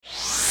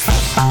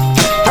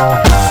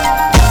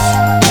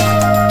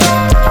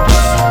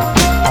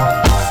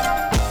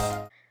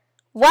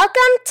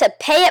to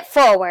Pay It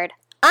Forward.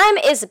 I'm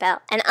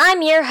Isabel, and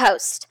I'm your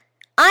host.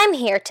 I'm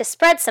here to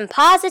spread some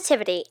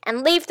positivity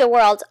and leave the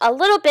world a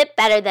little bit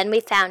better than we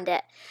found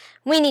it.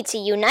 We need to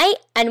unite,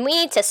 and we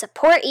need to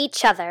support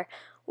each other.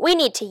 We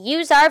need to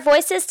use our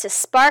voices to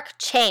spark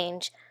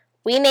change.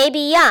 We may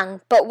be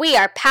young, but we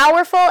are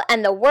powerful,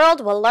 and the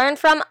world will learn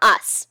from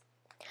us.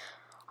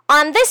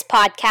 On this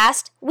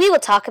podcast, we will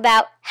talk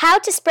about how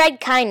to spread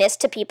kindness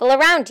to people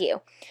around you.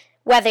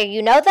 Whether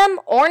you know them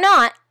or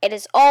not, it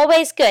is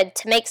always good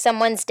to make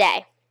someone's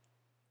day.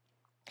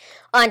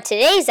 On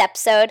today's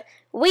episode,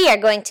 we are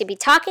going to be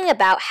talking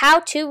about how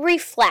to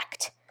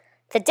reflect.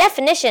 The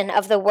definition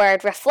of the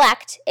word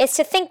reflect is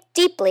to think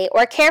deeply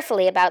or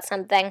carefully about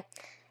something.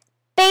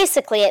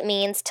 Basically, it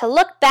means to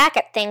look back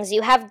at things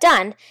you have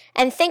done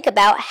and think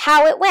about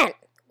how it went,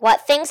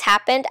 what things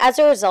happened as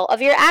a result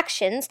of your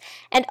actions,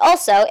 and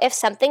also if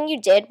something you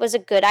did was a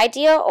good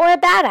idea or a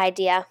bad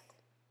idea.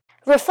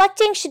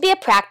 Reflecting should be a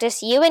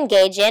practice you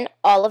engage in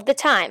all of the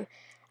time,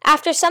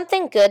 after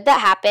something good that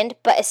happened,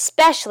 but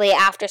especially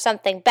after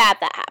something bad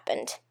that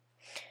happened.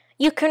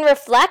 You can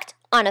reflect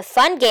on a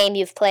fun game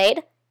you've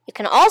played. You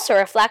can also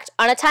reflect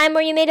on a time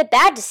where you made a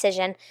bad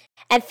decision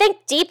and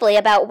think deeply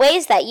about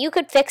ways that you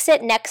could fix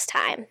it next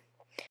time.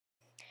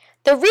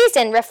 The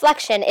reason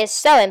reflection is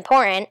so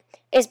important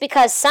is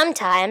because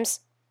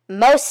sometimes,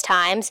 most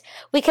times,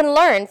 we can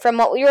learn from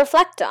what we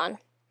reflect on.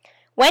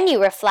 When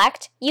you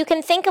reflect, you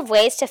can think of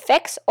ways to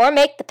fix or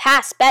make the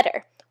past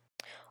better.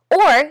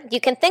 Or you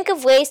can think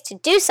of ways to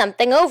do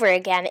something over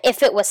again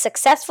if it was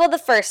successful the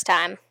first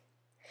time.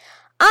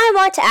 I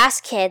want to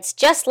ask kids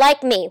just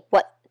like me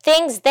what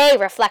things they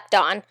reflect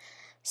on.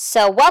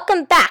 So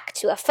welcome back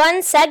to a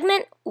fun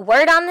segment,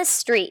 Word on the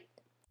Street.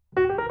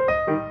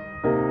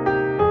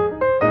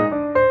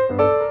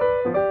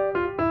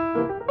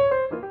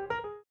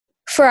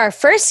 For our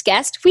first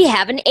guest, we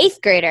have an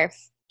 8th grader.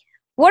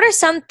 What are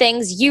some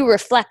things you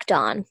reflect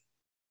on?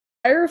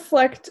 I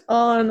reflect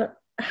on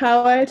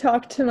how I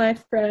talk to my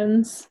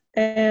friends,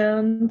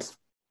 and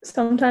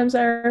sometimes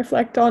I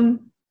reflect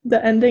on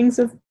the endings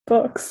of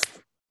books.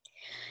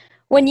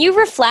 When you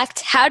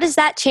reflect, how does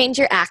that change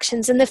your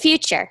actions in the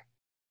future?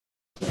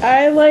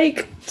 I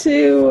like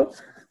to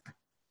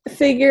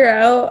figure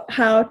out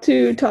how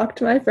to talk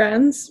to my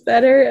friends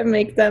better and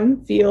make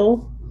them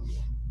feel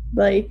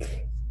like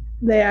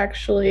they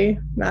actually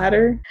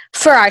matter.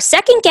 For our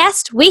second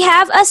guest, we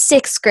have a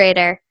 6th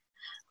grader.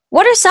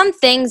 What are some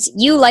things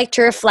you like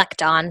to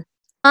reflect on?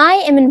 I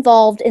am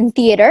involved in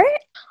theater.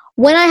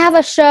 When I have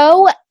a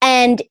show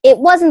and it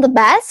wasn't the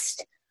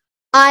best,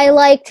 I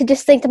like to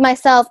just think to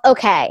myself,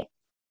 okay,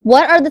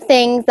 what are the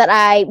things that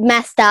I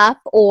messed up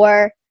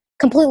or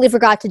completely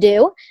forgot to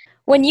do?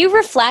 When you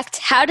reflect,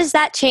 how does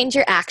that change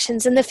your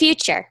actions in the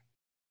future?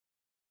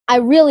 I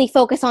really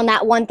focus on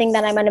that one thing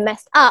that I might have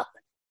messed up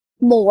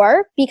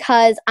more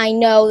because I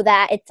know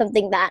that it's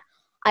something that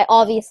I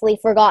obviously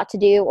forgot to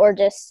do or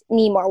just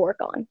need more work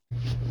on.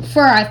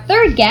 For our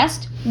third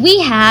guest, we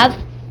have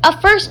a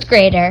 1st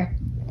grader.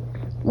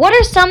 What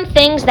are some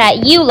things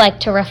that you like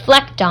to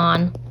reflect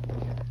on?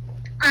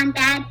 On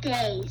bad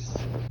days.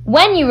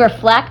 When you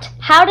reflect,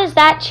 how does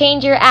that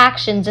change your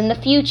actions in the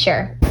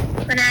future?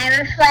 When I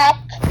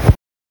reflect,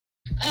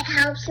 it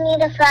helps me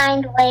to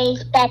find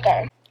ways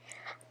better.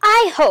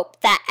 I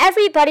hope that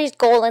everybody's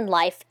goal in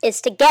life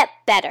is to get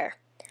better.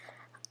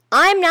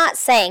 I'm not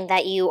saying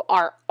that you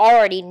are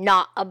already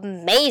not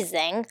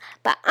amazing,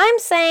 but I'm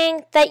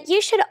saying that you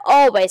should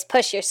always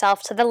push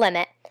yourself to the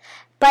limit.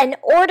 But in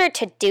order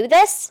to do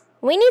this,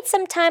 we need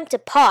some time to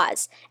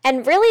pause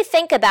and really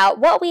think about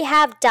what we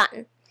have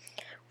done.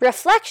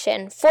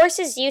 Reflection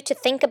forces you to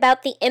think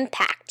about the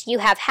impact you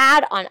have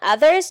had on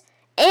others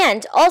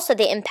and also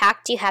the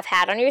impact you have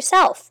had on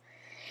yourself.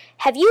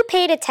 Have you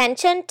paid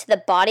attention to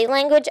the body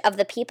language of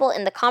the people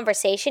in the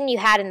conversation you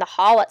had in the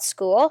hall at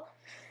school?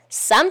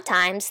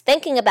 Sometimes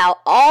thinking about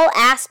all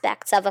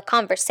aspects of a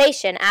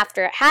conversation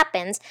after it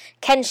happens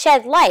can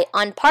shed light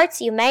on parts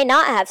you may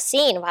not have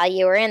seen while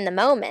you were in the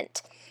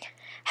moment.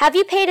 Have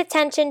you paid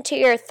attention to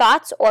your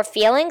thoughts or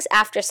feelings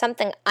after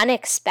something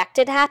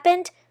unexpected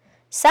happened?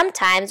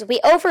 Sometimes we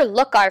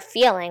overlook our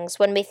feelings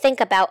when we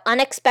think about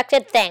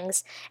unexpected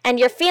things, and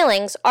your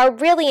feelings are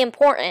really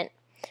important.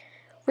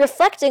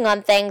 Reflecting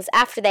on things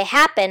after they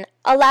happen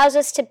allows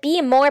us to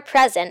be more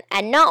present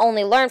and not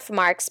only learn from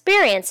our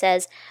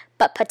experiences,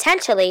 but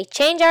potentially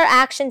change our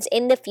actions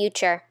in the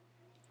future.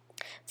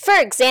 For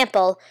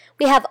example,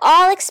 we have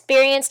all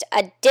experienced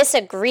a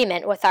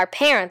disagreement with our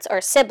parents or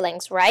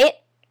siblings, right?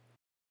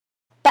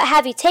 But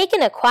have you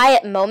taken a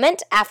quiet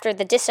moment after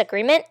the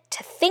disagreement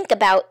to think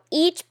about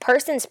each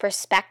person's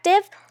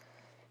perspective?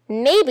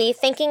 Maybe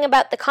thinking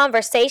about the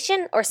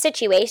conversation or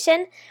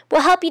situation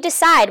will help you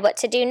decide what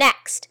to do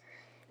next.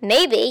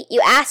 Maybe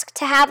you ask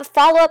to have a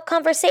follow-up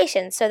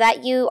conversation so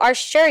that you are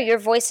sure your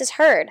voice is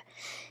heard.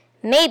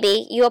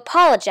 Maybe you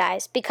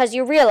apologize because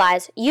you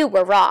realize you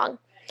were wrong.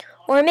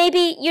 Or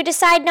maybe you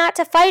decide not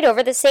to fight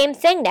over the same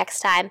thing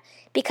next time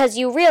because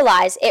you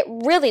realize it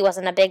really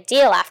wasn't a big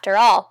deal after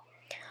all.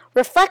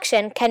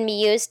 Reflection can be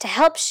used to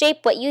help shape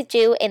what you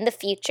do in the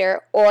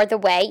future or the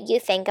way you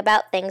think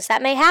about things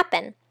that may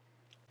happen.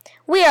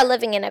 We are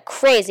living in a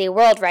crazy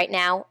world right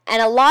now,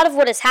 and a lot of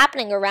what is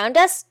happening around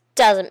us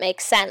doesn't make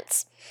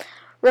sense.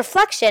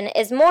 Reflection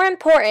is more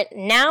important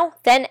now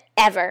than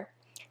ever.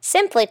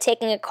 Simply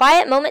taking a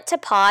quiet moment to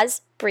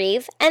pause,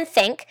 breathe, and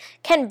think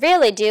can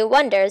really do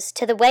wonders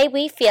to the way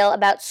we feel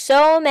about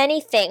so many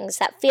things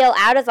that feel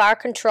out of our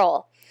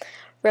control.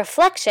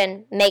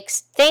 Reflection makes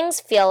things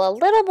feel a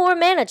little more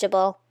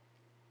manageable.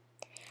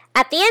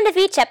 At the end of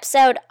each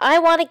episode, I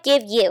want to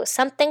give you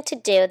something to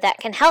do that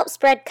can help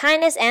spread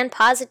kindness and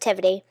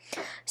positivity.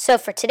 So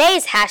for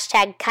today's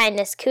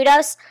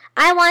 #KindnessKudos,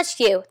 I want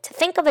you to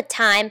think of a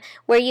time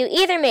where you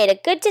either made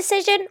a good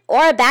decision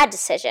or a bad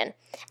decision,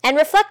 and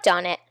reflect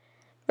on it.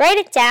 Write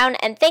it down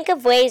and think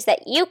of ways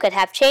that you could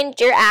have changed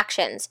your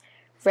actions.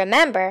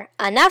 Remember,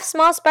 enough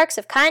small sparks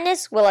of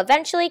kindness will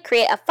eventually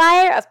create a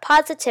fire of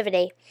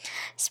positivity.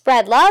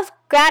 Spread love,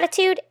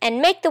 gratitude,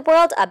 and make the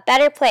world a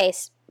better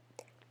place.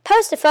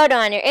 Post a photo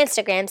on your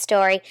Instagram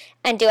story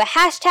and do a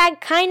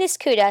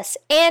 #KindnessKudos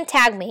and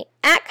tag me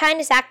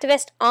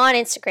 @KindnessActivist on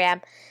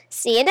Instagram.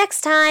 See you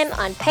next time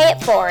on Pay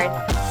It Forward.